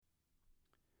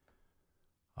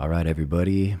All right,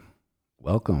 everybody,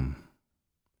 welcome.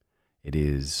 It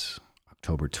is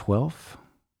October 12th.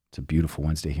 It's a beautiful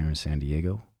Wednesday here in San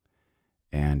Diego.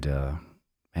 And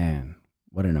man,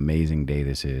 what an amazing day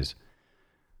this is.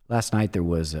 Last night there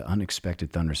was an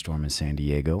unexpected thunderstorm in San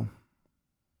Diego.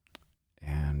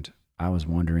 And I was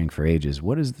wondering for ages,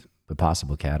 what is the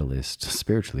possible catalyst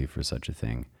spiritually for such a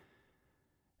thing?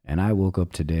 And I woke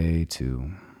up today to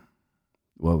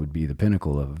what would be the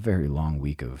pinnacle of a very long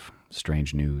week of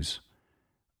strange news,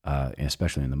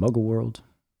 especially in the Muggle world.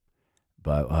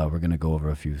 But we're going to go over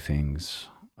a few things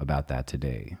about that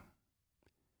today.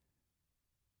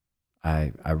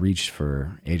 I reached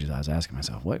for ages. I was asking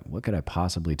myself, what could I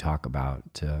possibly talk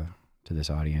about to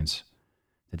this audience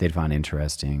that they'd find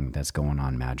interesting that's going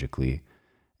on magically?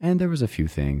 And there was a few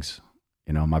things.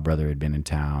 You know, my brother had been in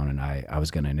town, and I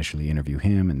was going to initially interview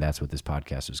him, and that's what this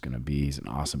podcast was going to be. He's an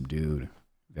awesome dude,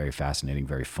 very fascinating,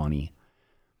 very funny.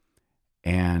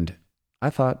 And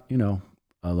I thought,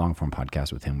 a long-form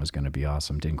podcast with him was going to be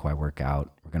awesome. Didn't quite work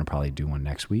out. We're going to probably do one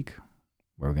next week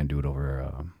where we're going to do it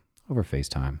over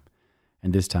FaceTime.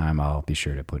 And this time I'll be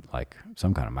sure to put like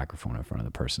some kind of microphone in front of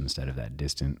the person instead of that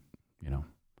distant,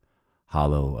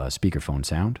 hollow speakerphone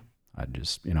sound.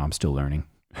 I'm still learning.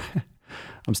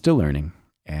 I'm still learning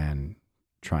and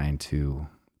trying to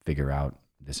figure out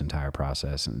this entire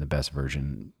process and the best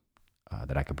version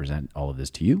that I could present all of this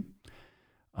to you.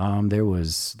 There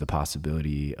was the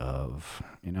possibility of,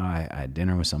 I had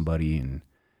dinner with somebody, and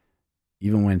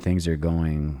even when things are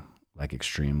going like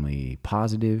extremely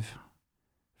positive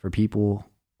for people,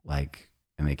 and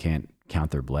they can't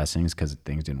count their blessings because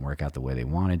things didn't work out the way they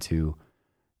wanted to,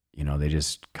 they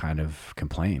just kind of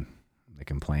complain. They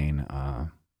complain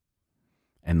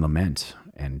and lament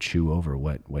and chew over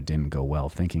what didn't go well,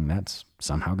 thinking that's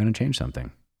somehow going to change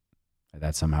something.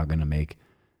 That's somehow going to make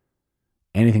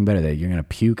anything better, that you're going to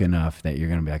puke enough that you're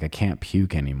going to be like, I can't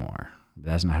puke anymore.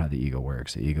 That's not how the ego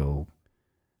works. The ego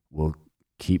will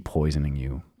keep poisoning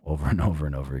you over and over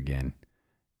and over again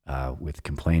with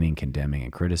complaining, condemning,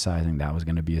 and criticizing. That was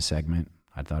going to be a segment.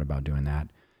 I thought about doing that.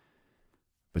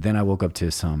 But then I woke up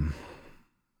to some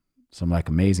like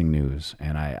amazing news.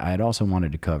 And I had also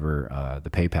wanted to cover the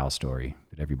PayPal story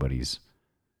that everybody's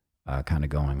kind of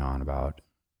going on about.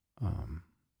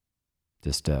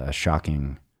 Just a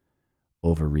shocking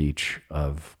overreach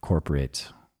of corporate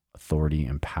authority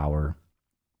and power.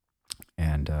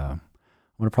 And I'm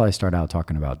going to probably start out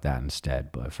talking about that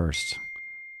instead. But first,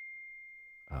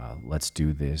 let's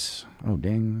do this. Oh,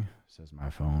 ding, says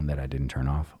my phone that I didn't turn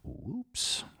off.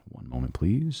 Whoops. One moment,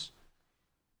 please.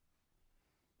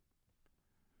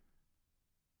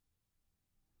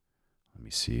 Let me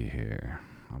see here.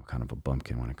 I'm kind of a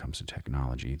bumpkin when it comes to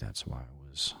technology. That's why I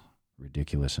was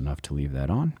ridiculous enough to leave that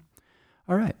on.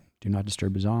 All right. Do not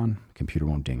disturb is on. Computer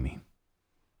won't ding me.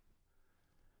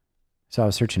 So I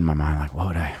was searching in my mind, like, what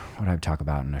would I talk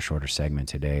about in a shorter segment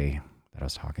today that I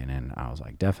was talking in? I was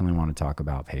like, definitely want to talk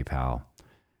about PayPal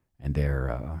and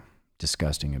their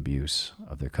disgusting abuse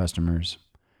of their customers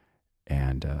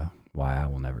and why I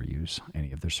will never use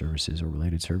any of their services or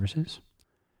related services.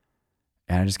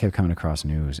 And I just kept coming across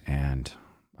news, and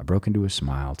I broke into a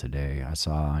smile today. I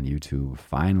saw on YouTube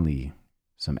finally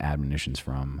some admonitions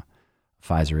from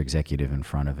Pfizer executive in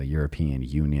front of a European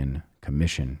Union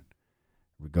commission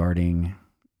regarding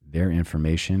their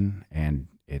information and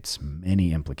its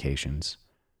many implications.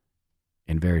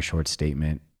 In very short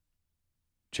statement,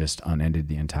 just unended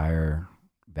the entire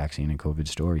vaccine and COVID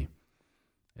story.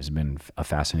 It's been a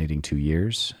fascinating 2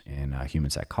 years in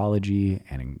human psychology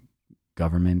and in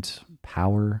government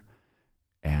power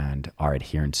and our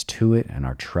adherence to it and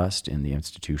our trust in the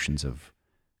institutions of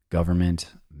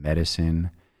government,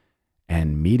 medicine,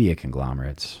 and media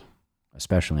conglomerates,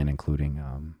 especially and including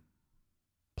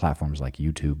platforms like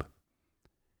YouTube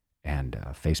and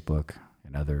Facebook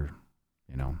and other,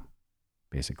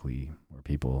 basically where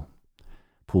people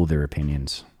pool their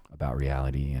opinions about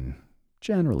reality and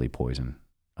generally poison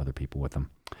other people with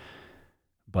them.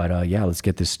 But let's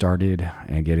get this started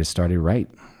and get it started right.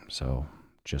 So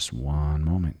just one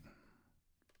moment.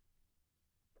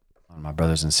 My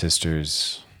brothers and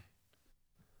sisters,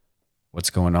 what's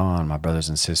going on, my brothers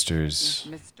and sisters,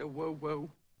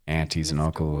 aunties and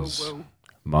uncles,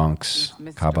 monks,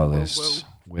 Kabbalists,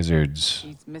 wizards,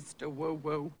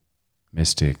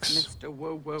 mystics,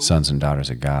 sons and daughters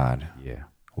of God? Yeah.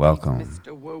 Welcome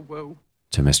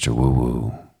to Mr. Woo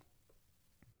Woo.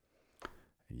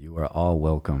 You are all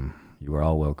welcome. You are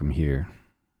all welcome here.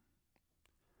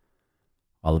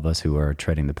 All of us who are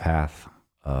treading the path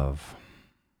of,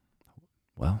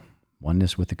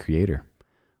 oneness with the Creator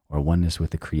or oneness with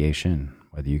the creation,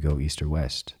 whether you go east or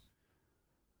west.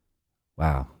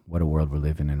 wow, what a world we're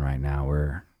living in right now,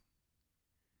 where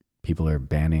people are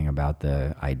banning about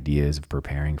the ideas of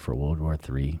preparing for World War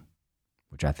III,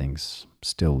 which I think's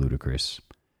still ludicrous.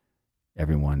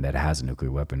 Everyone that has a nuclear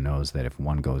weapon knows that if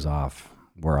one goes off,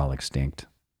 we're all extinct.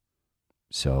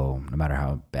 So no matter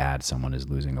how bad someone is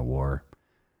losing a war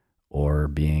or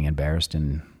being embarrassed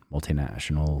in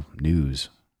multinational news,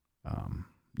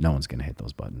 no one's going to hit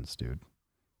those buttons, dude.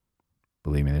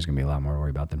 Believe me, there's going to be a lot more to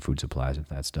worry about than food supplies. If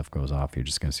that stuff goes off, you're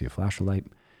just going to see a flash of light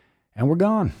and we're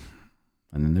gone.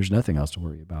 And then there's nothing else to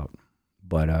worry about.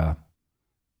 But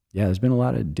yeah, there's been a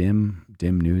lot of dim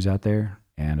news out there,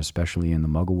 and especially in the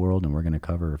Muggle world. And we're going to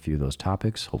cover a few of those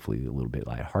topics, hopefully a little bit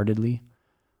lightheartedly,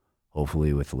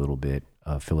 hopefully with a little bit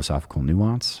of philosophical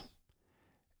nuance.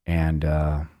 And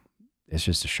it's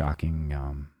just a shocking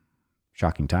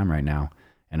time right now.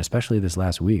 And especially this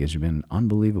last week, it's been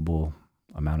unbelievable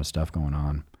amount of stuff going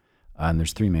on. And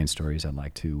there's three main stories I'd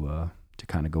like to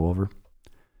kind of go over.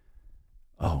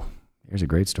 Oh, here's a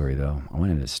great story, though. I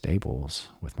went into Staples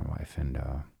with my wife, and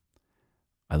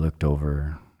I looked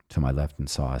over to my left and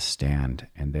saw a stand,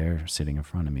 and there, sitting in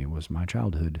front of me, was my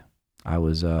childhood. I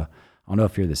was, I don't know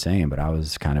if you're the same, but I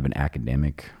was kind of an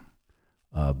academic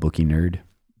bookie nerd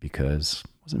because I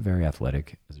wasn't very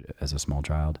athletic as a small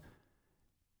child.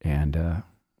 And,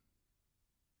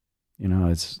 you know,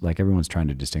 it's like everyone's trying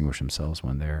to distinguish themselves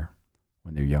when they're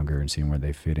younger and seeing where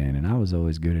they fit in. And I was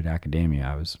always good at academia.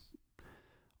 I was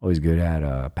always good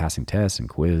at passing tests and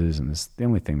quizzes, and this the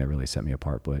only thing that really set me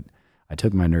apart. But I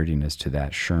took my nerdiness to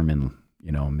that Sherman,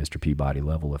 you know, Mr. Peabody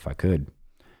level if I could.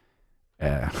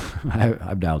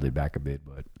 I've dialed it back a bit,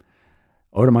 but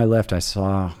over to my left, I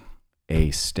saw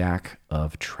a stack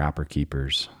of Trapper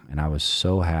Keepers, and I was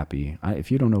so happy.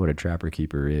 If you don't know what a Trapper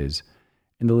Keeper is,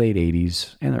 in the late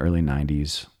 80s and the early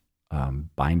 90s,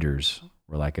 binders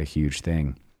were like a huge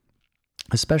thing,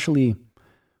 especially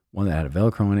one that had a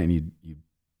Velcro in it, and you'd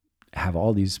have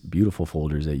all these beautiful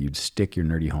folders that you'd stick your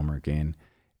nerdy homework in,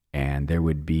 and there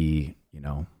would be, you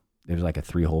know, there's like a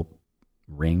 3-hole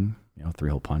ring, you know,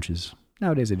 3-hole punches.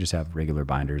 Nowadays they just have regular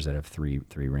binders that have three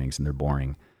rings, and they're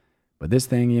boring. But this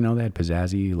thing, you know, they had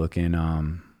pizzazzy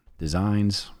looking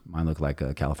designs. Mine looked like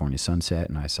a California sunset,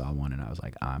 and I saw one and I was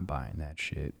like, I'm buying that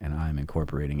shit, and I'm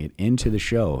incorporating it into the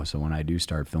show. So when I do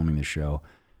start filming the show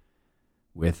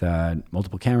with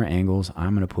multiple camera angles,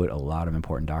 I'm going to put a lot of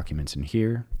important documents in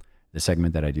here. The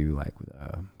segment that I do, like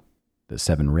the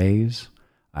 7 rays,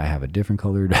 I have a different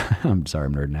colored, I'm sorry,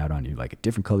 I'm nerding out on you, like a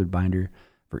different colored binder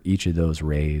for each of those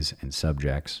rays and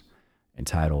subjects and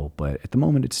title. But at the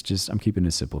moment, it's just, I'm keeping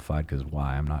it simplified because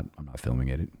why? I'm not filming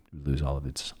it. It would lose all of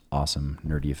its awesome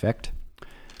nerdy effect.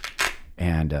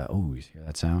 And, oh, you hear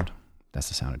that sound? That's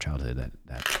the sound of childhood.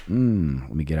 Let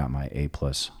me get out my A+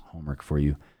 homework for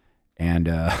you. And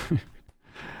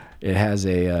it has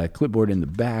a clipboard in the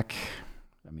back.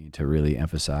 I mean, to really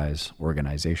emphasize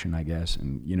organization, I guess.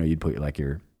 And, you know, you'd put like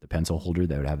the pencil holder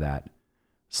that would have that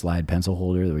slide pencil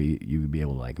holder where you would be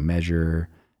able to like measure,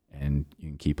 and you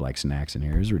can keep like snacks in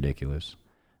here. It's ridiculous.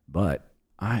 But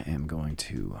I am going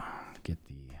to get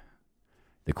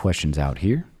the questions out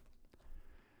here.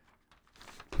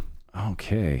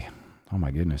 Okay. Oh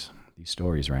my goodness. These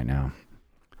stories right now.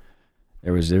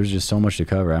 There's just so much to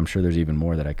cover. I'm sure there's even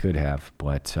more that I could have,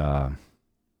 but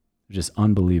just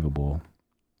unbelievable.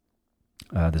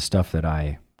 The stuff that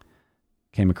I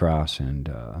came across, and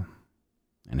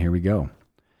here we go.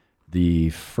 The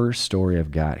first story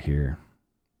I've got here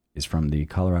is from the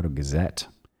Colorado Gazette,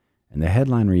 and the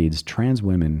headline reads, "Trans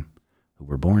women who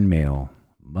were born male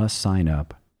must sign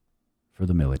up for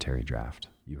the military draft."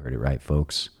 You heard it right,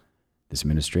 folks. This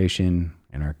administration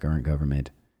and our current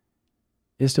government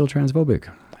is still transphobic,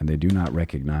 and they do not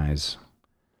recognize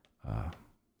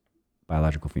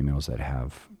biological females that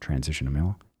have transitioned to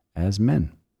male as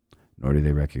men, nor do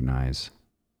they recognize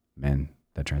men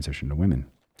that transition to women.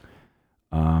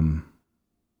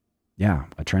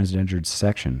 A transgendered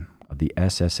section of the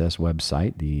SSS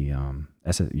website,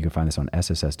 you can find this on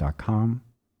sss.com,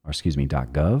 or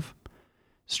 .gov,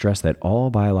 stress that all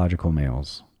biological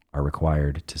males are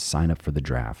required to sign up for the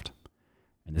draft.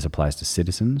 And this applies to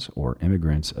citizens or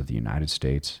immigrants of the United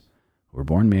States who were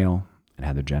born male and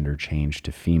had their gender changed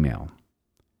to female.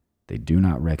 They do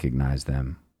not recognize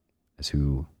them as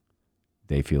who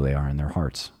they feel they are in their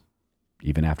hearts,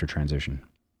 even after transition.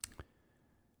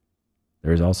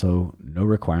 There is also no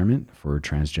requirement for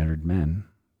transgendered men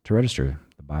to register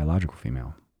the biological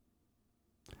female.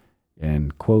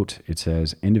 And, quote, it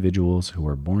says, individuals who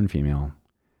are born female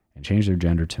and change their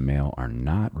gender to male are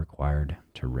not required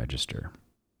to register.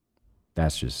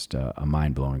 That's just a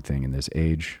mind-blowing thing in this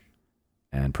age,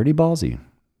 and pretty ballsy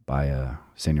by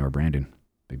Senor Brandon,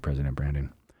 Big President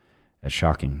Brandon. That's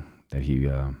shocking that he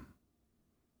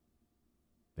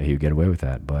would get away with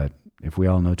that. But if we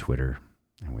all know Twitter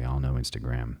and we all know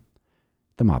Instagram,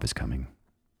 the mob is coming.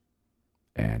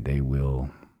 And they will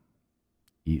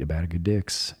eat a bag of good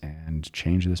dicks and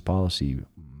change this policy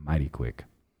mighty quick.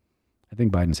 I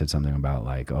think Biden said something about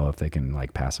like, oh, if they can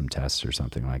like pass some tests or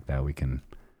something like that, we could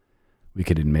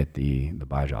admit the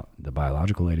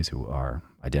biological ladies who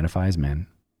identify as men,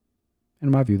 and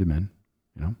in my view, the men,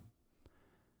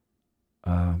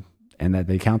 and that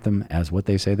they count them as what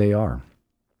they say they are.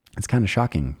 It's kind of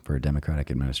shocking for a Democratic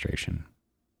administration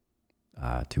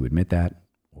to admit that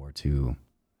or to,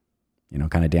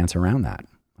 kind of dance around that.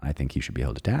 I think he should be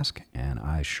held to task, and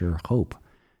I sure hope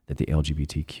that the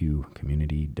LGBTQ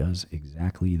community does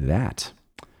exactly that.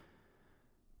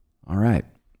 All right,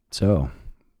 so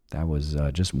that was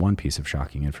just one piece of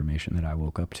shocking information that I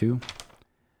woke up to.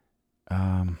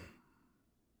 Let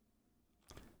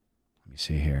me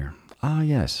see here.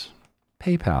 Yes,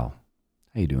 PayPal.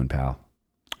 How you doing, pal?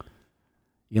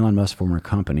 Elon Musk's former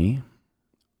company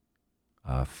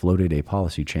floated a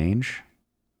policy change.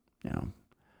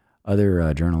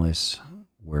 Other journalists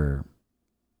were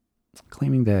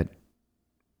claiming that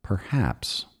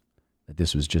perhaps that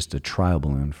this was just a trial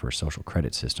balloon for a social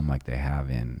credit system like they have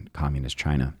in communist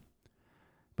China,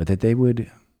 but that they would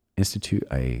institute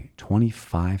a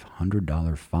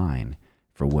 $2,500 fine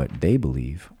for what they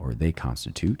believe or they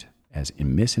constitute as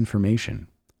misinformation.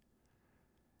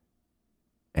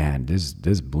 And this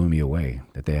blew me away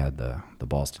that they had the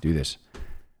balls to do this.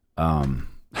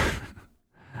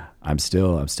 I'm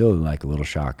still like a little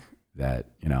shocked that,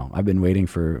 I've been waiting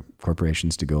for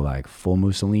corporations to go like full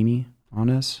Mussolini on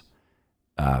us.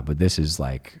 But this is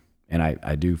like, and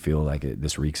I do feel like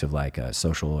this reeks of like a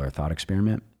social or thought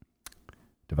experiment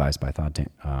devised by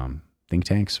think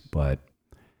tanks. But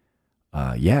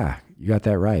yeah, you got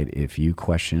that right. If you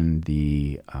question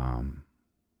the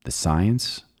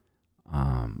science,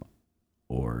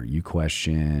 or you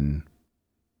question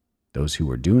those who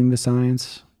are doing the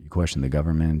science, you question the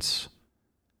government's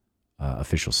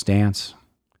official stance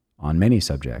on many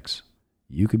subjects,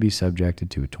 you could be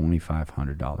subjected to a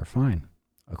 $2,500 fine,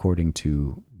 according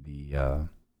to the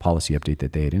policy update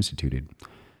that they had instituted.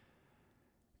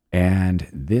 And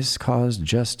this caused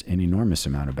just an enormous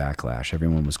amount of backlash.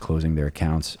 Everyone was closing their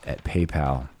accounts at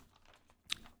PayPal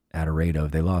at a rate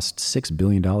of, they lost $6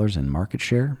 billion in market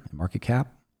share, market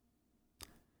cap.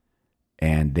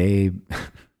 And they,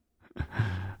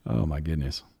 oh my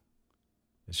goodness,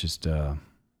 it's just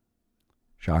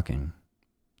shocking.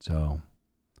 So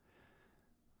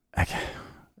I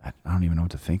don't even know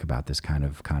what to think about this kind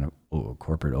of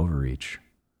corporate overreach.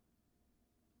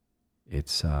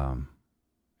 It's kind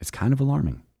of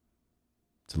alarming.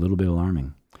 It's a little bit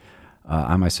alarming.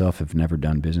 I myself have never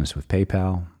done business with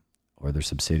PayPal or their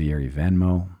subsidiary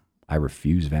Venmo. I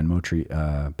refuse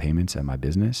Venmo payments at my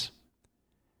business.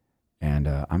 And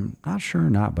I'm not sure or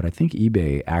not, but I think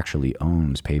eBay actually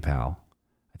owns PayPal.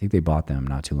 I think they bought them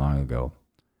not too long ago.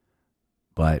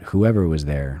 But whoever was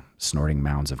there snorting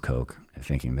mounds of coke and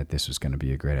thinking that this was going to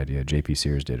be a great idea, JP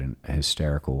Sears did a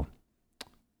hysterical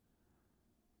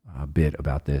bit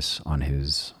about this on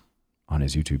his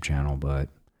YouTube channel. But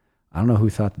I don't know who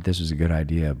thought that this was a good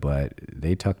idea, but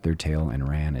they tucked their tail and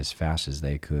ran as fast as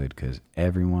they could because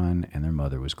everyone and their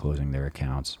mother was closing their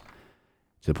accounts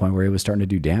to the point where it was starting to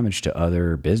do damage to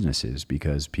other businesses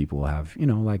because people have,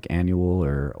 like annual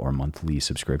or monthly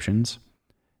subscriptions.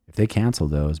 If they cancel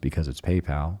those because it's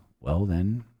PayPal, well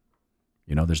then,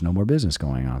 there's no more business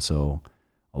going on. So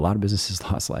a lot of businesses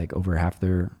lost like over half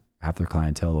their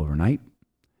clientele overnight.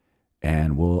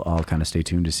 And we'll all kind of stay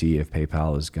tuned to see if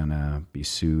PayPal is going to be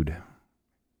sued,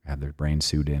 have their brains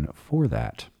sued in for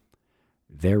that.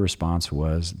 Their response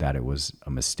was that it was a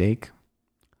mistake.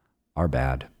 Our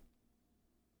bad.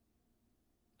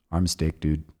 Our mistake,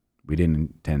 dude. We didn't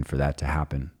intend for that to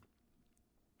happen.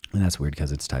 And that's weird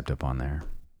because it's typed up on there.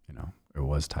 It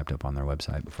was typed up on their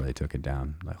website before they took it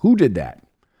down. Like, who did that?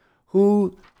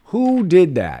 Who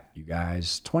did that, you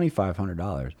guys?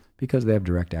 $2,500. Because they have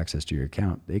direct access to your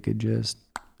account, they could just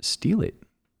steal it.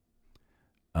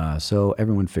 So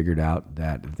everyone figured out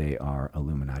that they are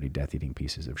Illuminati death-eating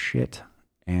pieces of shit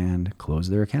and closed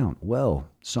their account. Well,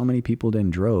 so many people in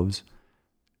droves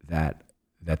that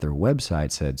their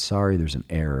website said, sorry, there's an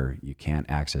error. You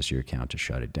can't access your account to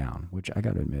shut it down, which I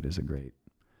got to admit is a great.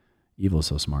 Evil's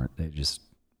so smart. They just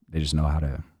know how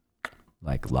to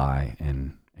like lie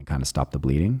and kind of stop the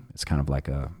bleeding. It's kind of like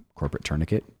a corporate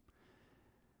tourniquet.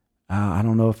 I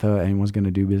don't know if anyone's going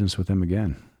to do business with them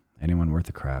again. Anyone worth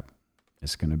a crap.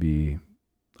 It's going to be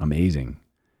amazing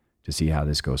to see how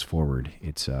this goes forward.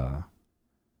 It's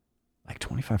like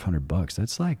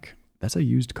 $2,500. That's a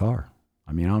used car.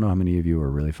 I mean, I don't know how many of you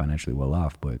are really financially well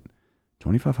off, but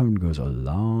 $2,500 goes a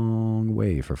long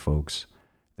way for folks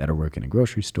that are working in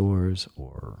grocery stores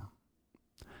or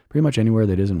pretty much anywhere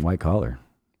that isn't white collar.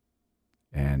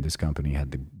 And this company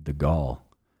had the gall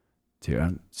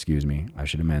to, excuse me, I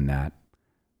should amend that.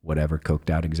 Whatever coked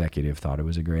out executive thought it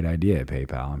was a great idea at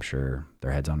PayPal. I'm sure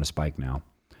their head's on a spike now.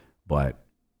 But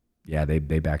yeah, they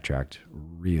backtracked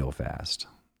real fast.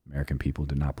 American people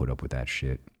did not put up with that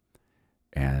shit.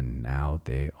 And now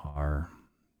they are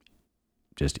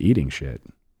just eating shit.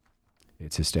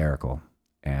 It's hysterical.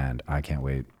 And I can't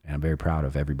wait. And I'm very proud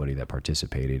of everybody that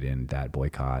participated in that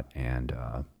boycott and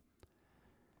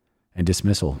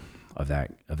dismissal of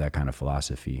that kind of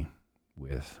philosophy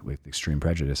with extreme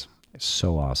prejudice. It's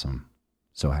so awesome.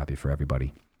 So happy for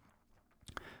everybody.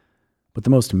 But the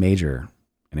most major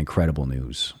and incredible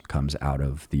news comes out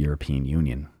of the European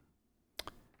Union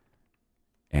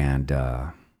and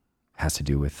has to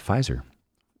do with Pfizer.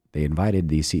 They invited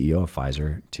the CEO of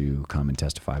Pfizer to come and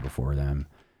testify before them.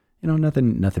 You know,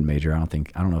 nothing major. I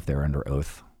don't know if they're under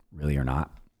oath really or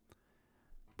not.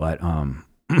 But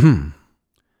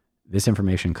this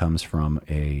information comes from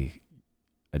a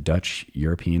Dutch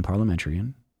European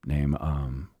parliamentarian named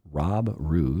Rob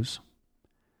Roos,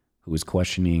 who is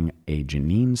questioning a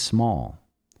Janine Small,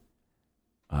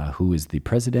 who is the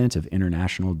president of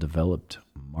International Developed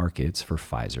Markets for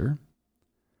Pfizer,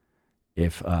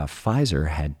 if Pfizer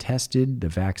had tested the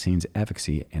vaccine's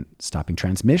efficacy in stopping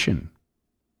transmission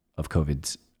of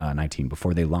COVID-19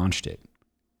 before they launched it.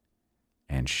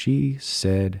 And she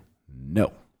said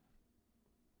no.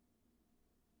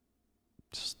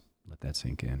 Just let that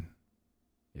sink in.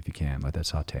 If you can, let that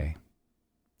saute.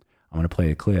 I'm going to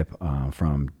play a clip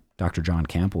from Dr. John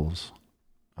Campbell's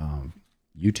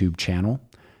YouTube channel.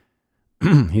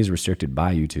 He's restricted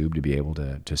by YouTube to be able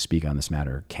to speak on this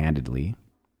matter candidly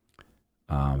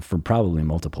for probably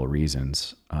multiple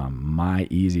reasons. My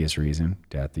easiest reason,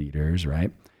 Death Eaters,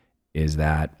 right, is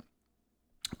that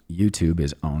YouTube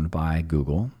is owned by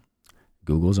Google.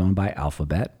 Google's owned by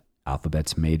Alphabet.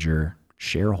 Alphabet's major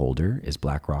shareholder is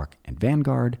BlackRock and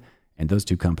Vanguard, and those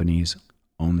two companies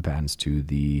own the patents to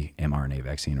the mRNA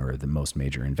vaccine, or the most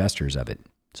major investors of it.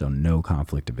 So no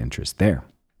conflict of interest there.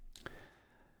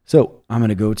 So I'm going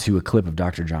to go to a clip of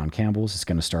Dr. John Campbell's. It's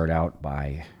going to start out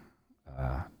by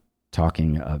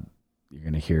talking. You're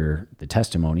going to hear the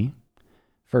testimony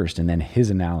first, and then his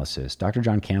analysis. Dr.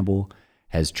 John Campbell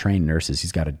has trained nurses.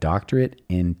 He's got a doctorate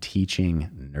in teaching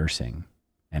nursing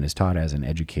and has taught as an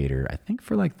educator, I think,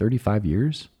 for like 35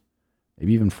 years,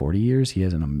 maybe even 40 years. He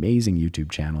has an amazing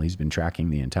YouTube channel. He's been tracking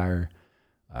the entire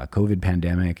COVID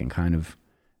pandemic and kind of,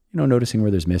 noticing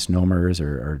where there's misnomers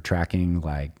or tracking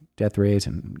like death rates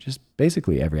and just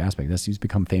basically every aspect. He's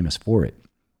become famous for it.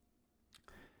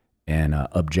 And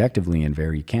objectively and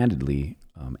very candidly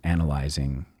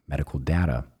analyzing medical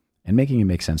data and making it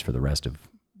make sense for the rest of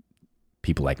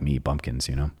people like me, bumpkins,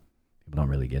 People don't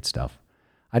really get stuff.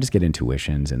 I just get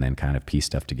intuitions and then kind of piece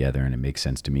stuff together and it makes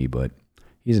sense to me, but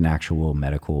he's an actual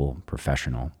medical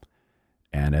professional.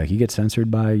 And he gets censored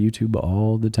by YouTube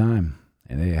all the time,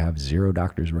 and they have 0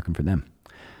 doctors working for them.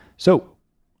 So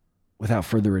without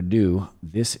further ado,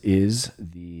 this is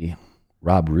the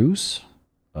Rob Roos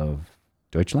of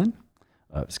Deutschland.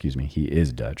 He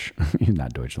is Dutch. He's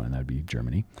not Deutschland, that'd be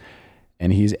Germany.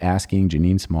 And he's asking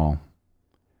Janine Small,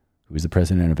 who is the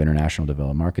president of International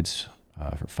Developed Markets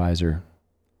for Pfizer,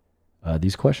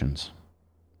 these questions.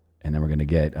 And then we're going to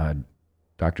get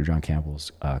Dr. John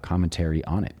Campbell's commentary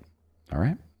on it. All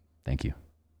right? Thank you.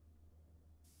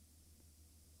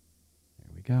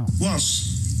 There we go.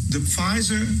 Was the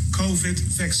Pfizer COVID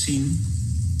vaccine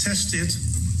tested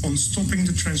on stopping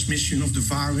the transmission of the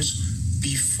virus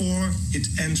before it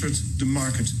entered the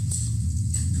market?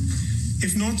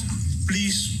 If not,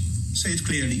 please say it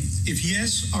clearly. If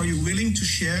yes, are you willing to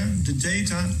share the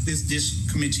data with this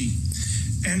committee?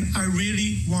 And I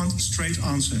really want a straight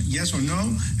answer, yes or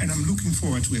no, and I'm looking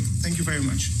forward to it. Thank you very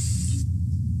much.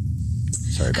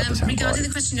 Sorry about the sound regarding quality.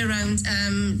 the question around,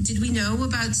 did we know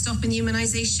about stopping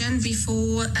immunization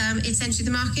before it's entered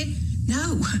the market?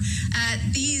 No.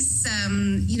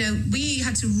 We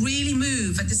had to really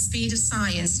move at the speed of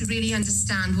science to really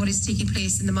understand what is taking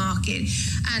place in the market.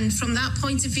 And from that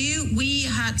point of view, we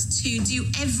had to do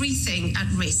everything at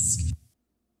risk.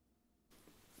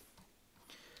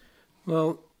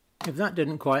 Well, if that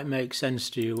didn't quite make sense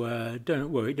to you,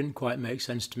 don't worry, it didn't quite make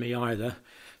sense to me either.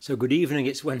 So good evening,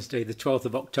 it's Wednesday the 12th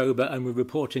of October and we're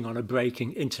reporting on a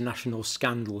breaking international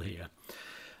scandal here.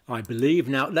 I believe.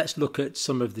 Now, let's look at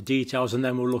some of the details, and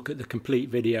then we'll look at the complete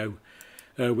video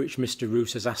which Mr.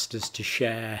 Roos has asked us to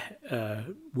share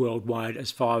worldwide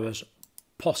as far as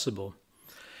possible.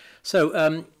 So,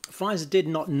 Pfizer did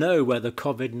not know whether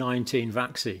COVID-19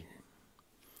 vaccine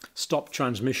stopped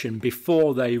transmission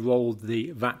before they rolled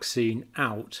the vaccine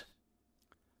out.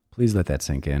 Please let that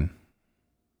sink in.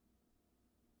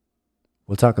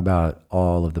 We'll talk about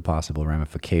all of the possible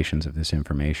ramifications of this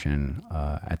information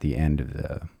at the end of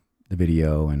the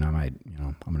video, and I'm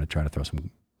going to try to throw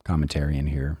some commentary in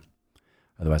here.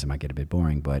 Otherwise, it might get a bit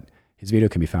boring. But his video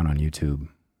can be found on YouTube.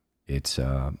 It's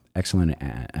excellent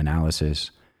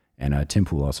analysis, and Tim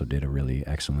Pool also did a really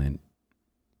excellent,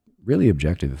 really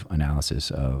objective analysis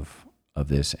of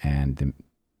this and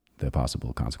the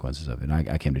possible consequences of it. And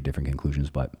I came to different conclusions,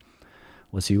 but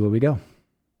we'll see where we go.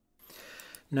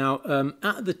 Now,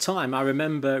 at the time, I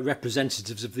remember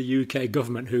representatives of the UK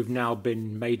government who've now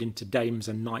been made into dames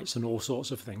and knights and all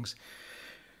sorts of things,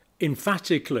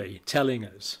 emphatically telling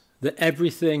us that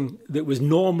everything that was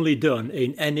normally done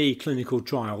in any clinical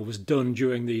trial was done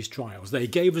during these trials. They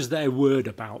gave us their word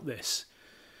about this.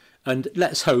 And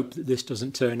let's hope that this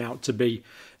doesn't turn out to be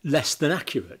less than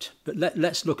accurate. But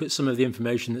let's look at some of the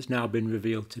information that's now been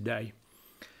revealed today.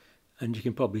 And you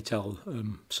can probably tell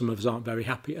some of us aren't very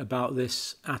happy about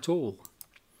this at all.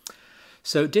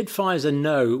 So did Pfizer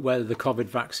know whether the COVID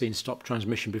vaccine stopped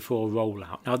transmission before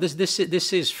rollout? Now,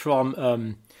 this is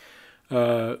from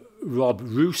Rob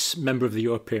Roos, member of the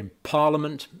European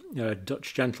Parliament, a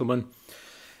Dutch gentleman.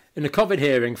 In a COVID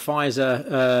hearing,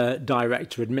 Pfizer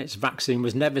director admits vaccine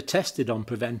was never tested on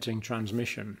preventing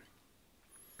transmission.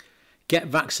 Get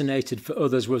vaccinated for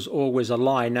others was always a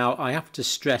lie. Now, I have to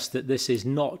stress that this is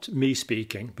not me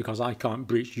speaking because I can't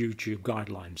breach YouTube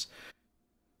guidelines.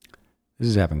 This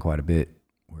has happened quite a bit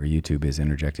where YouTube has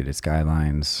interjected its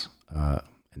guidelines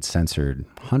and censored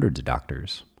hundreds of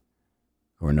doctors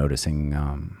who are noticing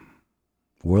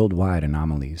worldwide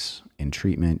anomalies in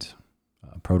treatment,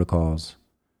 protocols,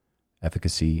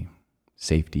 efficacy,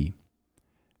 safety,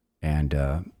 and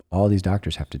all these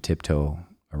doctors have to tiptoe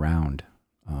around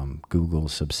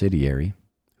Google's subsidiary,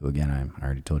 who again, I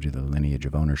already told you the lineage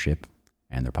of ownership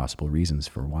and their possible reasons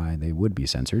for why they would be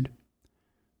censored.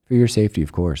 For your safety,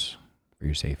 of course, for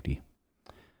your safety.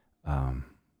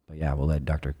 But yeah, we'll let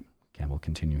Dr. Campbell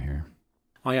continue here.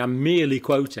 I am merely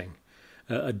quoting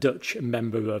a Dutch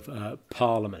member of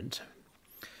Parliament,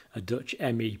 a Dutch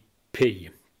MEP.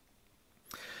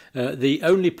 The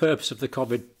only purpose of the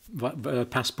COVID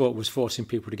passport was forcing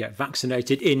people to get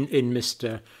vaccinated, in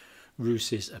Mr.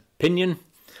 Roos's opinion.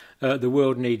 The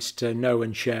world needs to know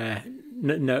and share,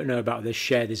 know about this,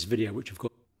 share this video, which of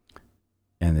course...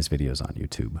 And this video is on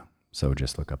YouTube, so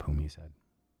just look up whom he said.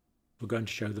 We're going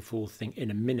to show the full thing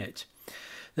in a minute.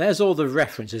 There's all the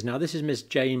references. Now, this is Ms.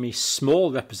 Jamie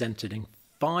Small representing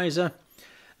Pfizer.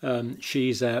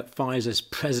 She's Pfizer's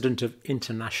President of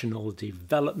International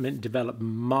Development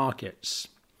Markets.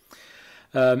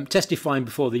 Testifying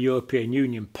before the European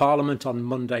Union Parliament on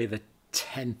Monday, the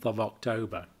 10th of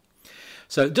October.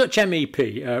 So, Dutch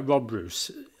MEP Rob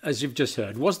Roos, as you've just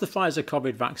heard, was the Pfizer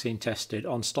COVID vaccine tested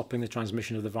on stopping the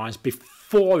transmission of the virus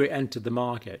before it entered the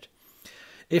market?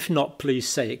 If not, please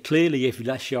say it clearly. If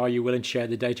yes, are you willing to share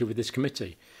the data with this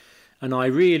committee? And I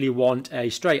really want a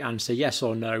straight answer, yes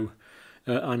or no,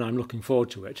 and I'm looking forward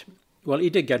to it. Well, he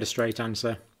did get a straight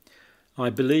answer, I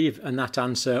believe, and that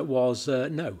answer was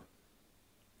no.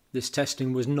 This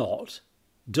testing was not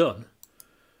done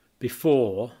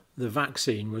before the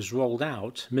vaccine was rolled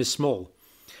out. Ms. Small.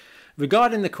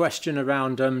 Regarding the question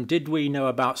around did we know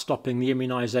about stopping the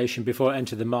immunisation before it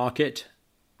entered the market?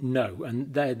 No.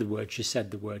 And they're the words. She said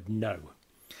the word no.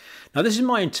 Now, this is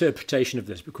my interpretation of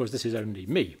this because this is only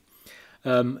me.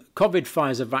 COVID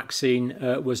Pfizer vaccine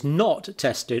was not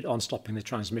tested on stopping the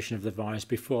transmission of the virus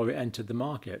before it entered the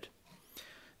market.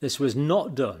 This was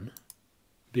not done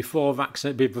before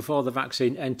the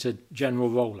vaccine entered general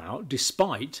rollout,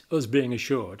 despite us being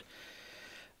assured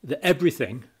that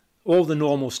everything, all the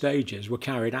normal stages were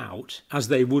carried out as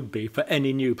they would be for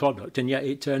any new product. And yet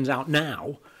it turns out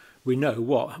now, we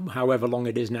know however long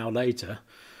it is now later,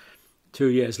 2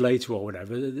 years later or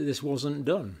whatever, this wasn't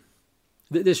done.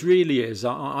 This really is,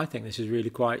 I think this is really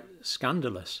quite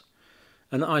scandalous.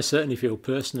 And I certainly feel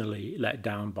personally let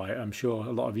down by it. I'm sure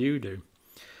a lot of you do.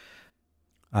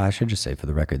 I should just say for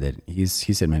the record that he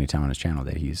said many times on his channel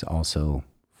that he's also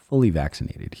fully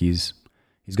vaccinated. He's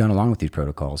gone along with these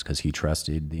protocols because he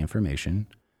trusted the information,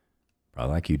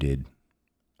 probably like you did,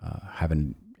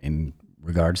 having in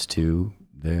regards to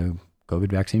the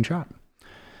COVID vaccine shot.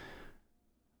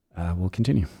 We'll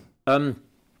continue.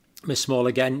 Miss Small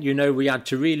again, you know we had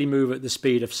to really move at the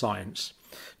speed of science.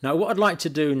 Now, what I'd like to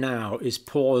do now is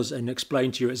pause and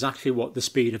explain to you exactly what the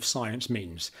speed of science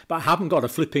means. But I haven't got a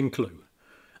flipping clue.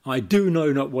 I do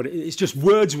know not what it is. It's just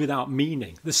words without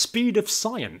meaning. The speed of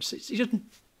science. It's just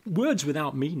words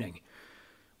without meaning.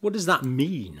 What does that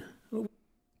mean?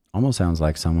 Almost sounds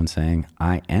like someone saying,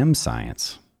 I am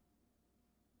science.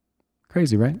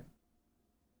 Crazy, right?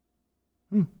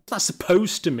 What's that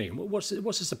supposed to mean? What's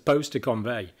it supposed to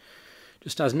convey?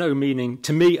 Just has no meaning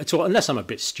to me at all, unless I'm a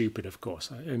bit stupid, of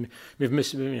course. If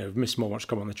Miss Small wants to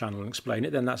come on the channel and explain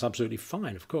it, then that's absolutely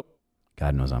fine, of course.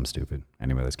 God knows I'm stupid.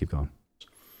 Anyway, let's keep going.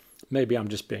 Maybe I'm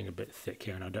just being a bit thick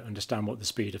here and I don't understand what the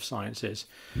speed of science is.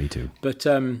 Me too. But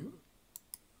I've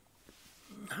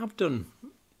done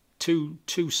two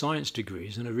science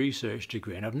degrees and a research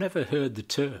degree, and I've never heard the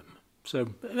term. So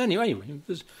anyway,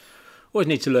 there's always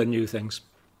need to learn new things.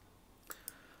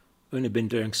 Only been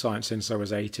doing science since I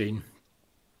was 18.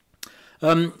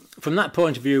 From that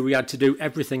point of view, we had to do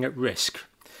everything at risk.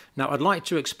 Now, I'd like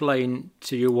to explain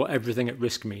to you what everything at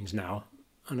risk means now.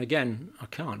 And again, I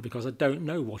can't because I don't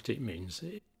know what it means.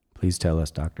 Please tell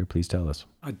us, Doctor. Please tell us.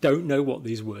 I don't know what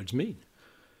these words mean.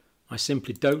 I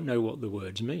simply don't know what the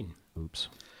words mean. Oops.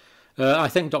 I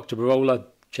think Dr. Barola,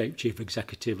 chief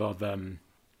executive of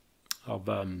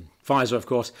Pfizer, of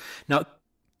course. Now,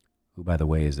 who, by the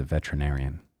way, is a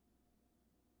veterinarian.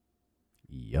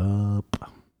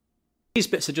 Yup. These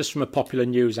bits are just from a popular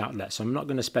news outlet, so I'm not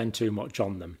going to spend too much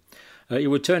on them. He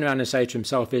would turn around and say to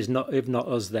himself, if not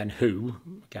us, then who?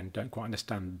 Again, don't quite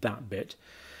understand that bit.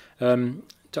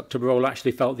 Dr. Barola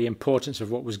actually felt the importance of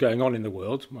what was going on in the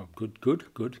world. Well,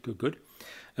 good.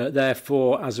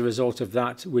 Therefore, as a result of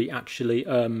that, we actually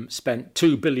spent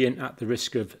 $2 billion at the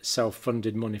risk of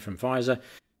self-funded money from Pfizer.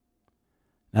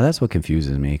 Now, that's what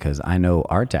confuses me, because I know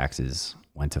our taxes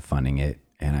went to funding it,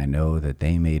 and I know that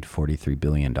they made $43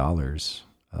 billion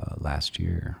last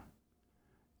year.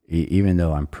 Even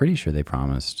though I'm pretty sure they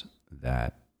promised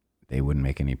that they wouldn't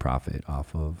make any profit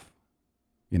off of,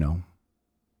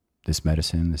 this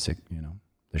medicine,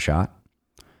 the shot.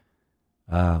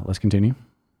 Let's continue.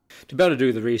 To be able to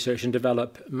do the research and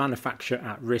develop manufacture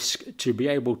at risk to be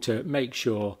able to make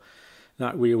sure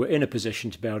that we were in a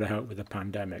position to be able to help with the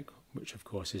pandemic, which of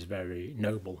course is very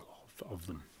noble of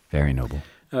them. Very noble.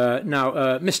 Now,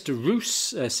 Mr.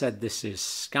 Roos said this is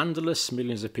scandalous.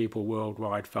 Millions of people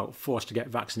worldwide felt forced to get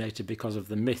vaccinated because of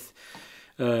the myth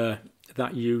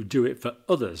that you do it for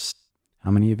others.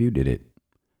 How many of you did it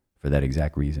for that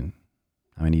exact reason?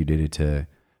 How many of you did it to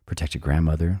protect your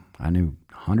grandmother? I knew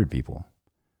 100 people,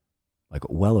 like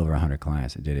well over 100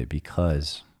 clients that did it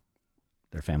because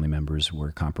their family members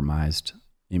were compromised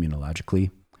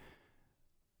immunologically.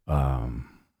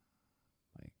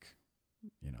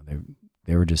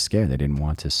 They were just scared. They didn't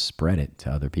want to spread it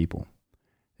to other people.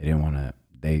 They didn't want to,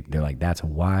 they're like, that's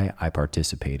why I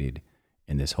participated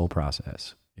in this whole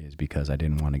process, is because I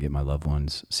didn't want to get my loved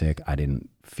ones sick. I didn't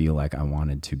feel like I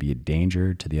wanted to be a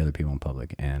danger to the other people in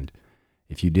public. And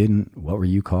if you didn't, what were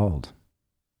you called?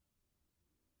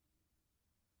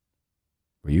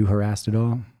 Were you harassed at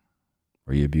all?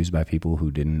 Were you abused by people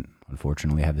who didn't,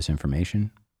 unfortunately, have this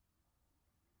information?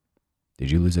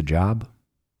 Did you lose a job?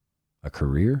 A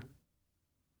career?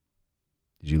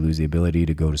 Did you lose the ability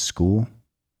to go to school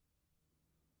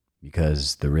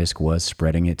because the risk was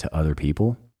spreading it to other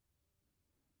people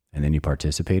and then you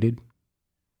participated?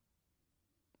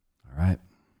 All right,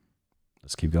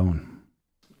 let's keep going.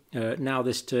 Now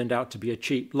this turned out to be a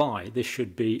cheap lie. This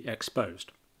should be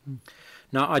exposed.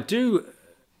 Now I do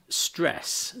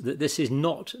stress that this is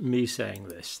not me saying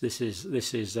this. This is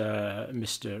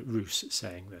Mr. Roos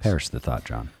saying this. Perish the thought,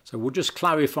 John. So we'll just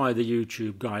clarify the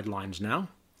YouTube guidelines now.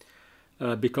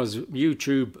 Because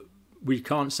YouTube, we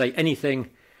can't say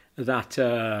anything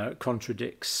that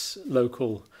contradicts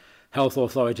local health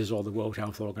authorities or the World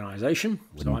Health Organization.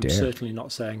 So I'm certainly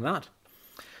not saying that.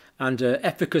 And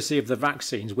efficacy of the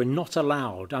vaccines, I'm not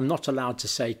allowed to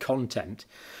say content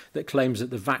that claims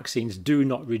that the vaccines do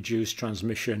not reduce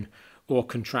transmission or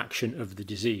contraction of the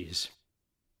disease.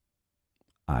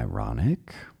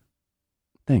 Ironic.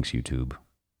 Thanks, YouTube.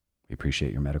 We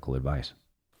appreciate your medical advice.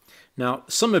 Now,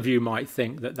 some of you might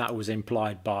think that was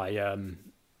implied by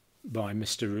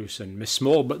Mr. Roos and Miss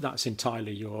Small, but that's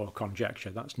entirely your conjecture.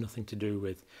 That's nothing to do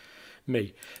with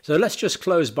me. So let's just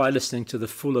close by listening to the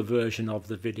fuller version of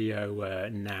the video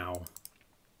now.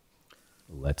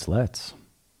 Let's.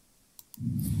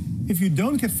 If you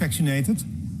don't get vaccinated,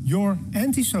 you're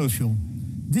antisocial.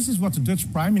 This is what the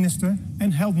Dutch Prime Minister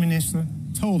and Health Minister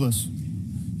told us.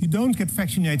 You don't get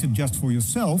vaccinated just for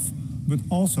yourself, but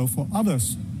also for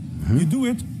others. You do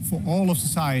it for all of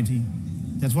society.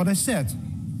 That's what I said.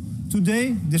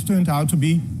 Today, this turned out to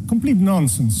be complete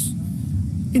nonsense.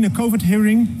 In a COVID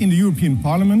hearing in the European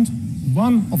Parliament,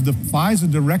 one of the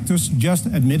Pfizer directors just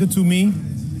admitted to me,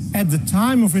 at the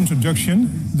time of introduction,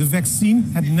 the vaccine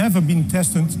had never been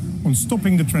tested on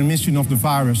stopping the transmission of the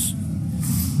virus.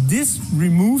 This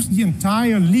removes the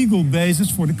entire legal basis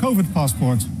for the COVID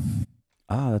passport.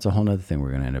 That's a whole other thing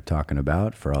we're going to end up talking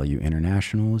about for all you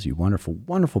internationals, you wonderful,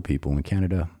 wonderful people in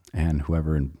Canada, and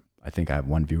whoever in, I think I have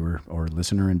one viewer or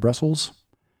listener in Brussels.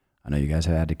 I know you guys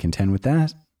have had to contend with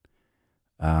that.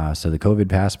 So the COVID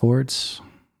passports,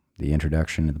 the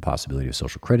introduction of the possibility of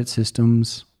social credit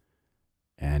systems,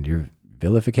 and your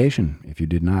vilification if you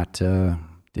did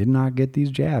not get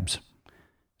these jabs.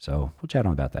 So we'll chat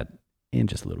on about that in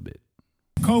just a little bit.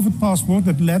 COVID passport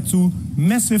that led to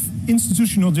massive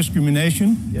institutional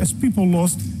discrimination as people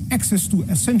lost access to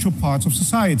essential parts of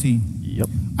society. Yep.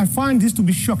 I find this to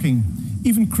be shocking,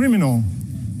 even criminal.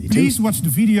 Please watch the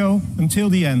video until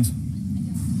the end.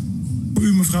 Voor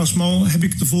u, mevrouw Small, heb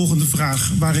ik de volgende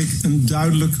vraag waar ik een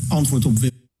duidelijk antwoord op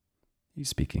wil. He's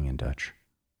speaking in Dutch.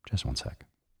 Just one sec.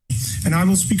 And I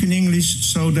will speak in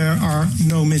English so there are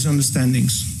no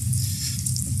misunderstandings.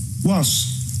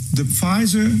 Was the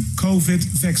Pfizer COVID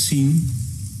vaccine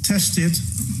tested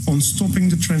on stopping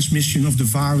the transmission of the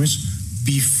virus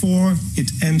before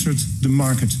it entered the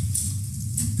market?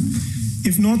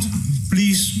 If not,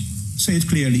 please say it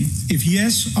clearly. If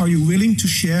yes, are you willing to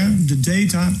share the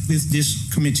data with this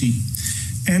committee?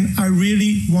 And I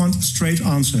really want a straight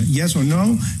answer, yes or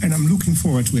no, and I'm looking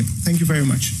forward to it. Thank you very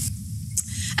much.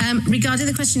 Regarding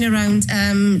the question around,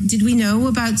 did we know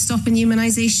about stopping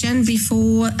immunization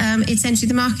before it's entered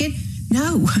the market?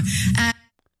 No.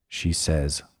 She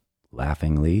says,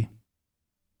 laughingly.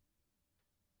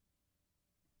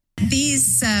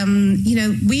 These,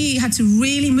 we had to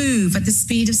really move at the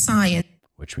speed of science.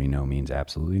 Which we know means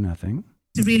absolutely nothing.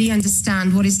 To really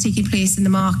understand what is taking place in the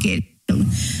market.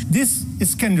 This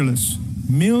is scandalous.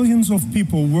 Millions of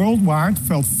people worldwide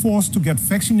felt forced to get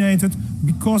vaccinated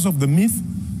because of the myth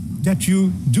that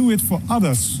you do it for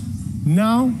others.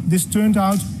 Now, this turned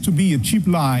out to be a cheap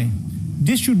lie.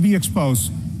 This should be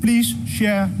exposed. Please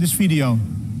share this video.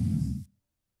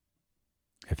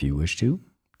 If you wish to,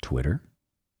 Twitter.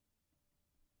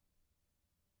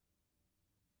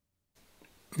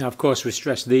 Now, of course, we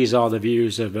stress these are the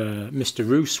views of Mr.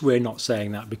 Roos. We're not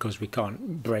saying that because we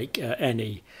can't break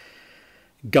any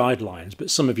guidelines, but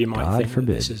some of you might think that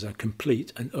this is a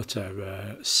complete and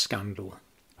utter scandal.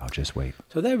 I'll just wait.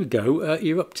 So there we go.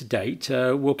 You're up to date.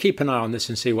 We'll keep an eye on this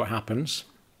and see what happens.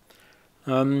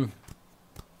 We'll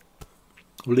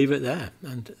leave it there,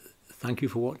 and thank you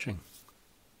for watching.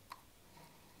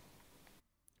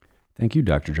 Thank you,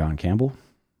 Dr. John Campbell.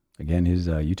 Again, his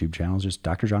YouTube channel is just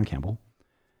Dr. John Campbell.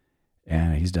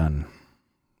 And he's done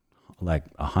like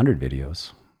 100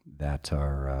 videos that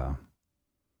are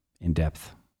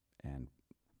in-depth and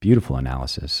beautiful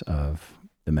analysis of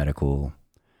the medical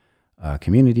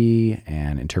community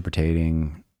and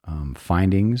interpreting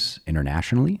findings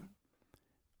internationally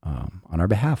on our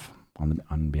behalf,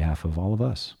 on behalf of all of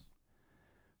us.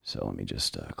 So let me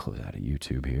just close out of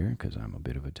YouTube here because I'm a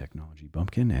bit of a technology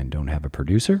bumpkin and don't have a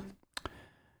producer.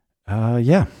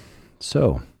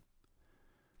 So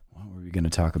what were we going to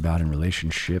talk about in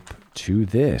relationship to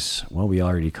this? Well, we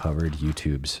already covered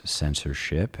YouTube's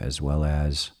censorship as well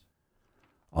as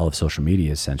all of social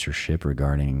media's censorship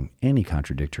regarding any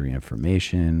contradictory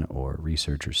information or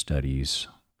research or studies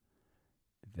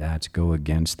that go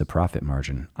against the profit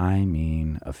margin. I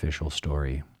mean, official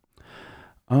story.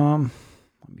 Let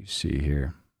me see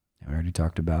here. I already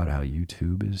talked about how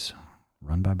YouTube is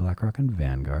run by BlackRock and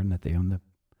Vanguard and that they own the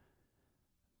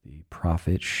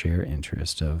profit share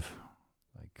interest of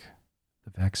like the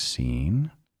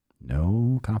vaccine.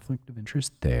 No conflict of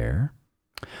interest there.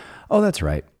 Oh, that's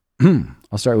right.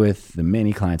 I'll start with the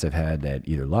many clients I've had that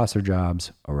either lost their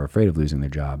jobs or were afraid of losing their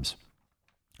jobs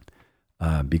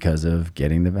because of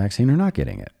getting the vaccine or not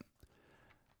getting it.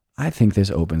 I think this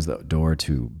opens the door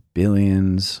to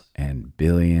billions and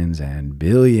billions and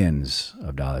billions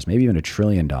of dollars, maybe even $1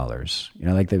 trillion. You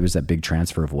know, like there was that big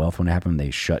transfer of wealth when it happened.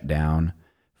 They shut down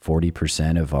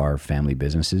 40% of our family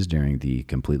businesses during the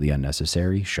completely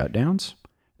unnecessary shutdowns.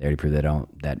 They already proved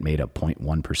that made a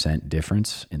 0.1%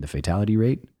 difference in the fatality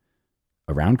rate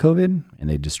around COVID, and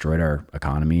they destroyed our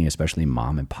economy, especially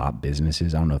mom and pop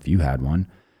businesses. I don't know if you had one,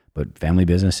 but family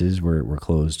businesses were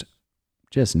closed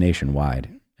just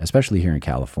nationwide, especially here in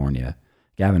California.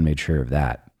 Gavin made sure of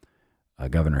that,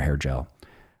 Governor Hairgel.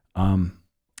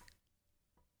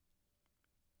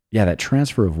 That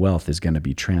transfer of wealth is going to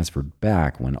be transferred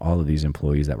back when all of these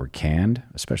employees that were canned,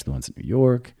 especially the ones in New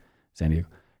York, San Diego,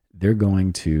 they're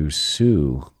going to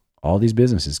sue all these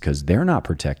businesses because they're not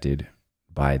protected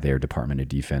by their Department of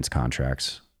Defense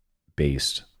contracts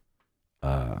based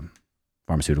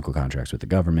pharmaceutical contracts with the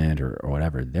government or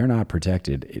whatever. They're not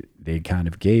protected. They kind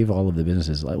of gave all of the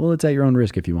businesses like, well, it's at your own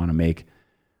risk if you want to make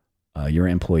your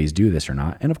employees do this or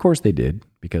not. And of course they did,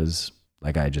 because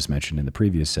like I just mentioned in the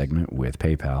previous segment with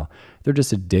PayPal, they're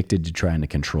just addicted to trying to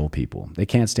control people. They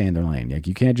can't stay in their lane. Like,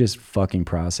 you can't just fucking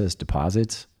process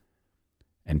deposits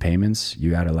and payments. You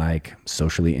got to like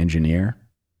socially engineer.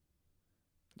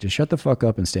 Just shut the fuck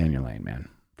up and stay in your lane, man.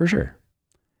 For sure.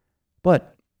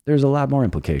 But there's a lot more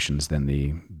implications than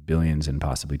the billions and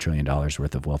possibly $1 trillion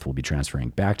worth of wealth we'll be transferring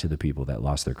back to the people that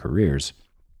lost their careers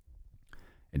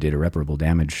and did irreparable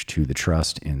damage to the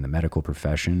trust in the medical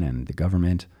profession and the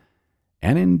government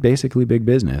and in basically big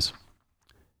business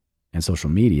and social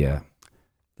media.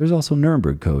 There's also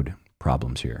Nuremberg Code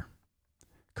problems here.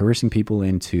 Coercing people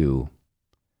into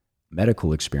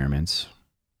medical experiments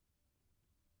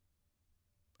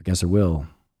against their will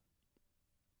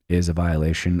is a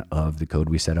violation of the code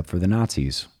we set up for the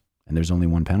Nazis. And there's only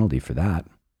one penalty for that.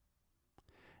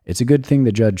 It's a good thing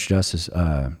that Justice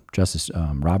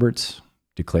Roberts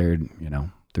declared,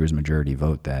 through his majority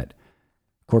vote, that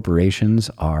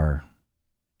corporations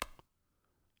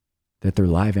that they're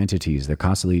live entities. They're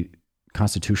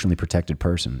constitutionally protected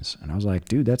persons. And I was like,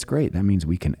 dude, that's great. That means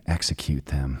we can execute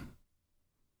them.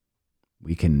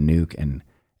 We can nuke and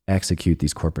execute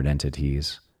these corporate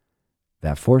entities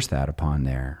that force that upon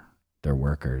their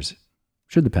workers,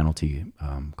 should the penalty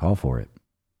call for it.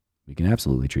 We can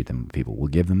absolutely treat them people. We'll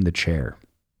give them the chair.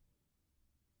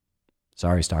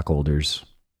 Sorry, stockholders.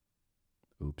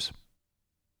 Oops.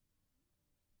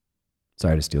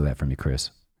 Sorry to steal that from you, Chris.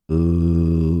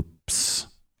 Oops.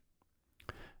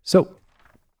 So,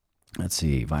 let's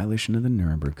see. Violation of the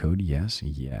Nuremberg Code.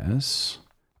 Yes.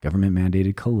 Government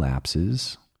mandated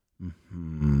collapses.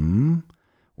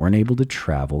 Weren't able to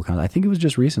travel. I think it was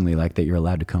just recently like that you're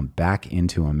allowed to come back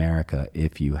into America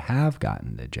if you have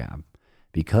gotten the jab,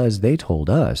 because they told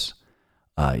us,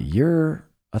 you're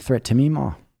a threat to me,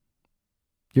 Ma.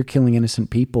 You're killing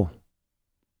innocent people.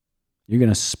 You're going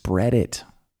to spread it.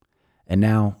 And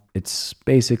now it's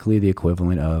basically the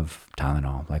equivalent of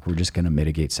Tylenol. Like, we're just going to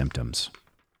mitigate symptoms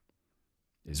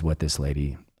is what this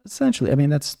lady essentially,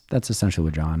 that's essentially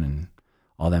what John and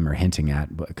all them are hinting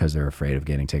at, because they're afraid of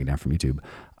getting taken down from YouTube.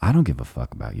 I don't give a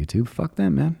fuck about YouTube. Fuck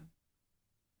them, man.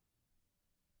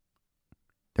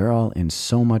 They're all in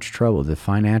so much trouble. The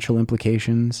financial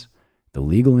implications, the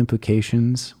legal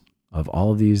implications of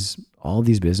all of these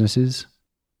businesses,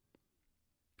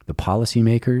 the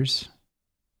policymakers,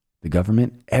 the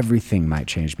government, everything might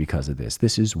change because of this.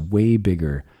 This is way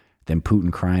bigger than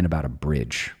Putin crying about a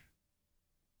bridge.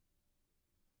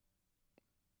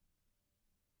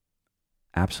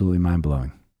 Absolutely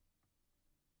mind-blowing.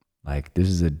 Like, this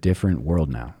is a different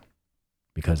world now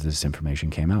because this information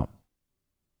came out.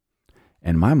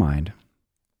 In my mind,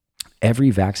 every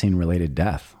vaccine-related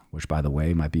death, which, by the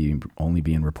way, might be only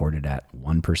being reported at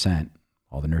 1%,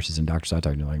 all the nurses and doctors I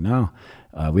talked to are like, no,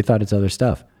 we thought it's other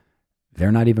stuff.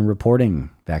 They're not even reporting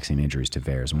vaccine injuries to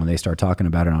VAERS. And when they start talking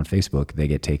about it on Facebook, they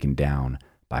get taken down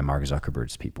by Mark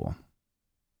Zuckerberg's people.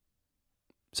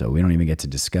 So we don't even get to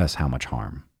discuss how much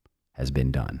harm has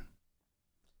been done.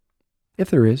 If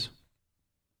there is.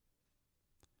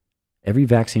 Every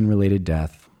vaccine-related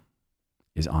death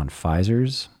is on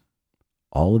Pfizer's,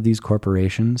 all of these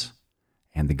corporations,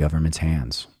 and the government's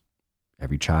hands.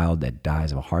 Every child that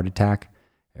dies of a heart attack,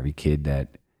 every kid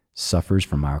that suffers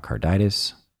from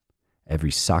myocarditis,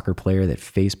 every soccer player that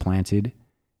face planted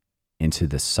into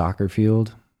the soccer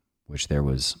field, which there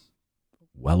was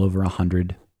well over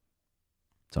 100,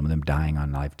 some of them dying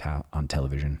on live on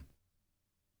television.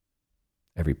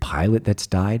 Every pilot that's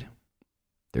died,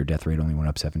 their death rate only went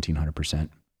up 1,700%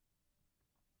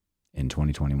 in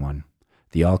 2021.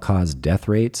 The all-cause death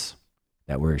rates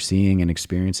that we're seeing and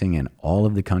experiencing in all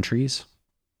of the countries,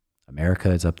 America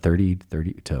is up 30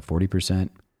 to 40%.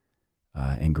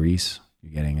 In Greece,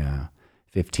 you're getting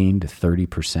 15 to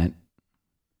 30%.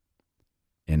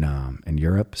 In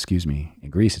Europe, in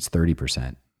Greece it's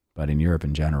 30%, but in Europe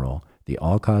in general, the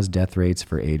all-cause death rates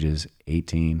for ages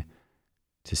 18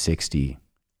 to 60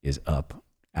 is up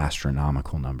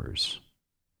astronomical numbers.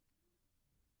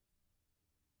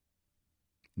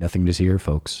 Nothing to see here,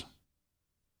 folks.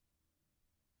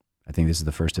 I think this is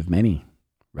the first of many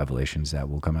revelations that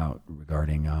will come out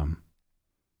regarding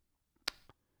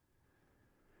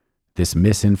this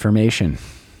misinformation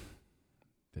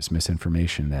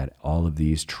that all of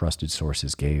these trusted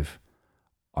sources gave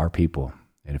our people.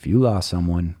 And if you lost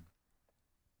someone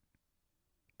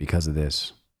because of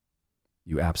this,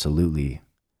 You absolutely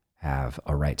have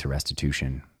a right to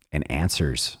restitution and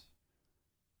answers.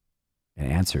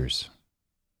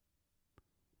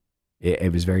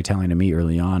 It was very telling to me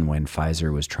early on when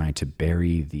Pfizer was trying to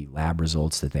bury the lab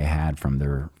results that they had from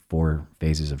their 4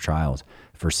 phases of trials.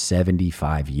 For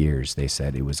 75 years, they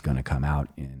said it was going to come out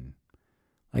in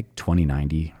like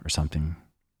 2090 or something.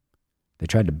 They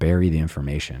tried to bury the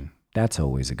information. That's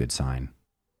always a good sign.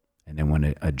 And then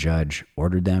when a judge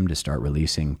ordered them to start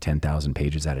releasing 10,000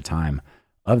 pages at a time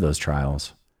of those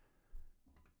trials,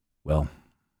 well,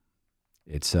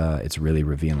 it's really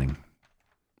revealing.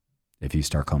 If you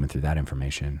start combing through that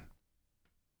information,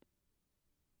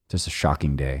 just a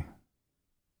shocking day.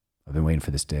 I've been waiting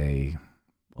for this day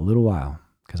a little while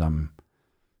because I'm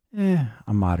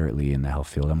moderately in the health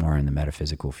field. I'm more in the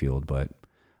metaphysical field, but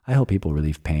I help people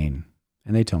relieve pain,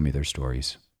 and they tell me their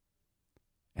stories.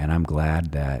 And I'm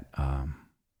glad that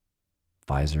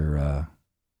Pfizer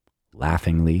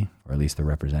laughingly, or at least the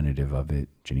representative of it,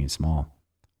 Janine Small,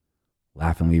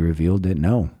 laughingly revealed that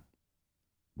no.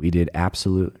 We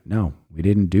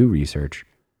didn't do research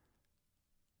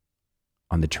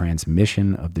on the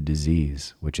transmission of the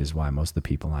disease, which is why most of the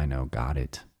people I know got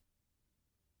it.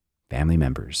 Family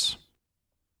members,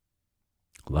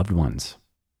 loved ones,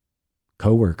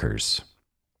 coworkers.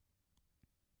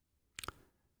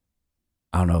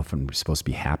 I don't know if I'm supposed to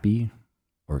be happy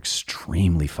or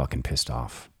extremely fucking pissed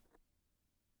off.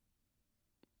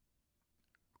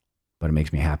 But it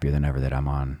makes me happier than ever that I'm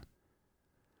on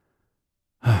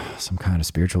some kind of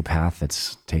spiritual path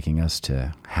that's taking us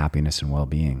to happiness and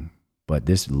well-being. But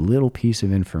this little piece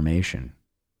of information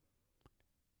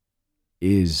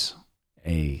is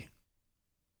a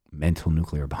mental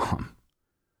nuclear bomb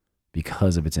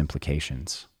because of its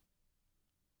implications.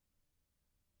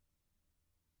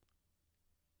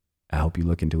 I hope you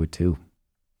look into it too.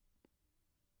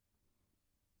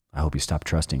 I hope you stop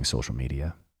trusting social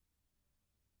media.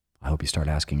 I hope you start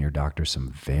asking your doctor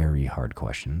some very hard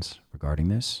questions regarding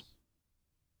this.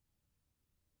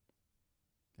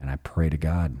 And I pray to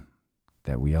God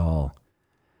that we all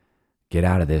get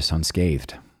out of this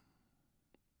unscathed.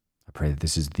 I pray that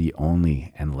this is the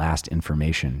only and last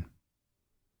information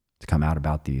to come out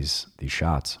about these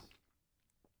shots.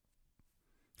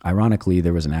 Ironically,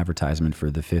 there was an advertisement for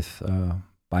the 5th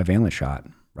bivalent shot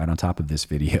right on top of this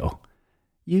video.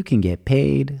 You can get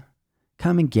paid.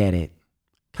 Come and get it.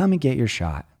 Come and get your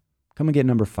shot. Come and get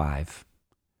number 5.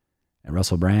 And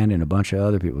Russell Brand and a bunch of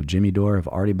other people, Jimmy Dore, have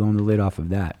already blown the lid off of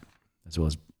that, as well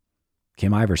as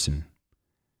Kim Iverson,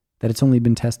 that it's only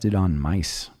been tested on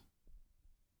mice.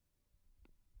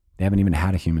 They haven't even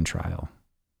had a human trial,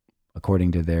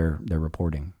 according to their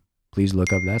reporting. Please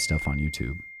look up that stuff on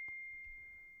YouTube.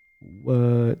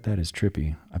 What? That is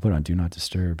trippy. I put on Do Not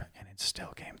Disturb, and it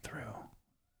still came through.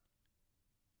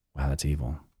 Wow, that's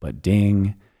evil. But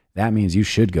ding. That means you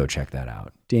should go check that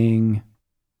out. Ding.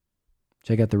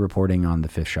 Check out the reporting on the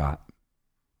 5th shot,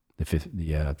 the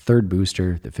 3rd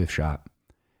booster, the 5th shot.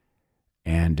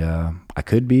 And I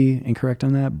could be incorrect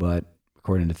on that, but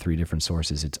according to 3 different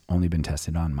sources, it's only been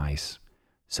tested on mice.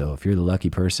 So if you're the lucky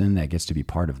person that gets to be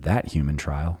part of that human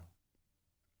trial,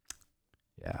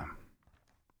 yeah,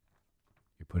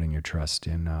 you're putting your trust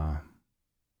in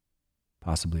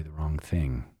possibly the wrong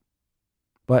thing.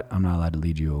 But I'm not allowed to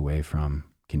lead you away from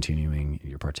continuing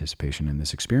your participation in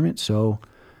this experiment. So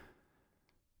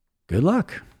good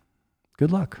luck. Good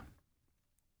luck.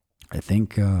 I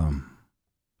think you're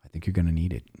going to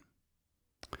need it.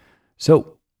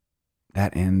 So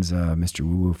that ends Mr.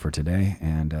 Woo Woo for today.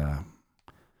 And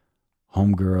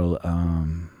homegirl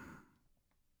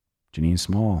Janine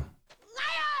Small.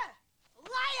 Liar!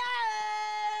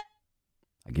 Liar!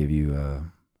 I give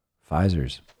you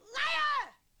Pfizer's.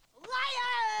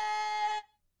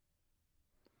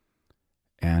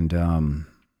 And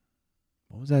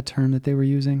what was that term that they were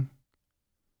using?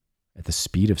 At the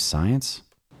speed of science?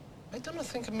 I don't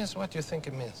think it means what you think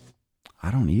it means. I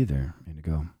don't either,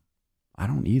 Indigo. I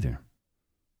don't either.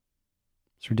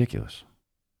 It's ridiculous.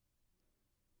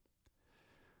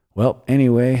 Well,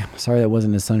 anyway, sorry that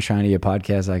wasn't as sunshiny a podcast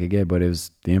as I could get, but it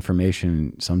was the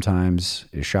information sometimes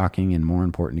is shocking and more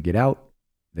important to get out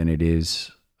than it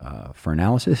is for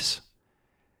analysis.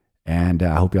 And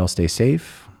I hope you all stay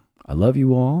safe. I love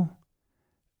you all.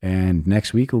 And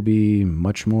next week will be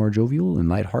much more jovial and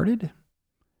lighthearted.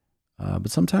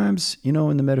 But sometimes, in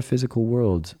the metaphysical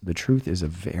world, the truth is a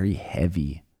very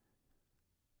heavy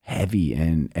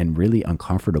and really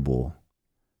uncomfortable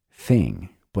thing.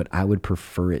 But I would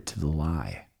prefer it to the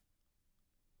lie.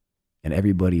 And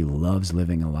everybody loves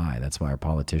living a lie. That's why our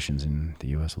politicians in the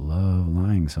U.S. love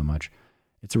lying so much.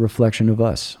 It's a reflection of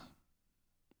us.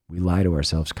 We lie to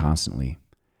ourselves constantly.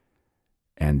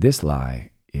 And this lie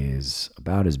is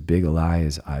about as big a lie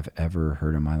as I've ever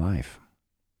heard in my life.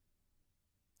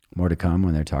 More to come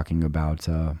when they're talking about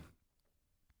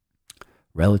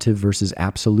relative versus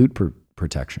absolute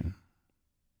protection.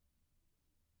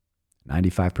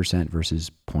 95%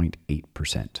 versus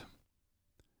 0.8%.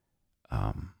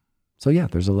 So yeah,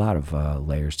 there's a lot of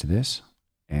layers to this.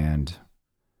 And,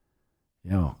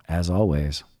 as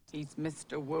always, he's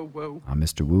Mr. Woo-Woo. I'm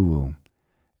Mr. Woo-Woo.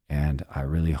 And I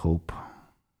really hope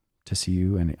to see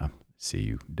you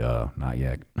not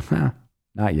yet.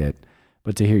 Not yet.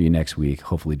 But to hear you next week.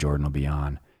 Hopefully Jordan will be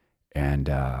on. And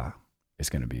it's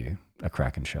going to be a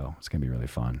cracking show. It's going to be really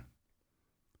fun.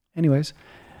 Anyways,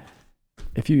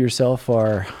 if you yourself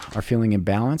are feeling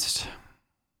imbalanced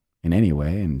in any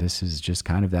way, and this is just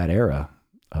kind of that era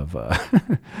of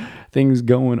things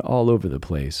going all over the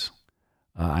place,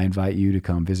 I invite you to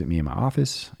come visit me in my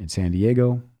office in San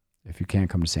Diego. If you can't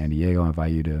come to San Diego, I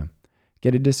invite you to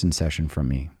get a distance session from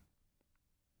me.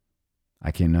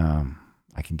 I can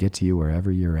get to you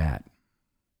wherever you're at,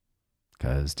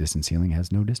 because distance healing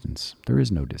has no distance. There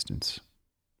is no distance.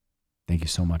 Thank you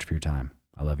so much for your time.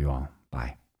 I love you all.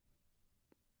 Bye.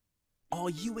 Are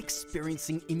you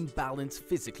experiencing imbalance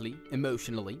physically,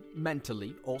 emotionally,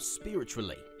 mentally, or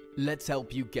spiritually? Let's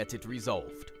help you get it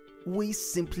resolved. We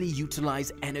simply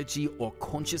utilize energy or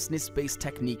consciousness-based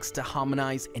techniques to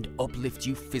harmonize and uplift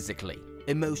you physically,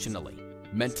 emotionally,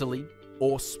 mentally,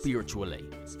 or spiritually.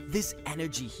 This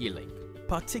energy healing,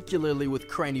 particularly with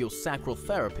craniosacral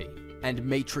therapy and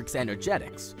matrix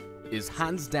energetics, is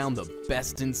hands down the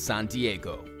best in San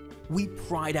Diego. We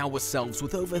pride ourselves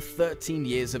with over 13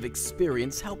 years of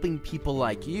experience helping people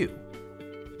like you.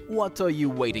 What are you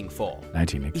waiting for?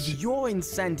 19 If you're in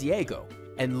San Diego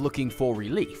and looking for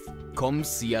relief, come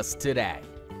see us today.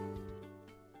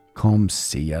 Come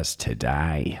see us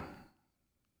today.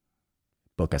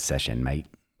 Book a session, mate.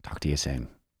 Talk to you soon.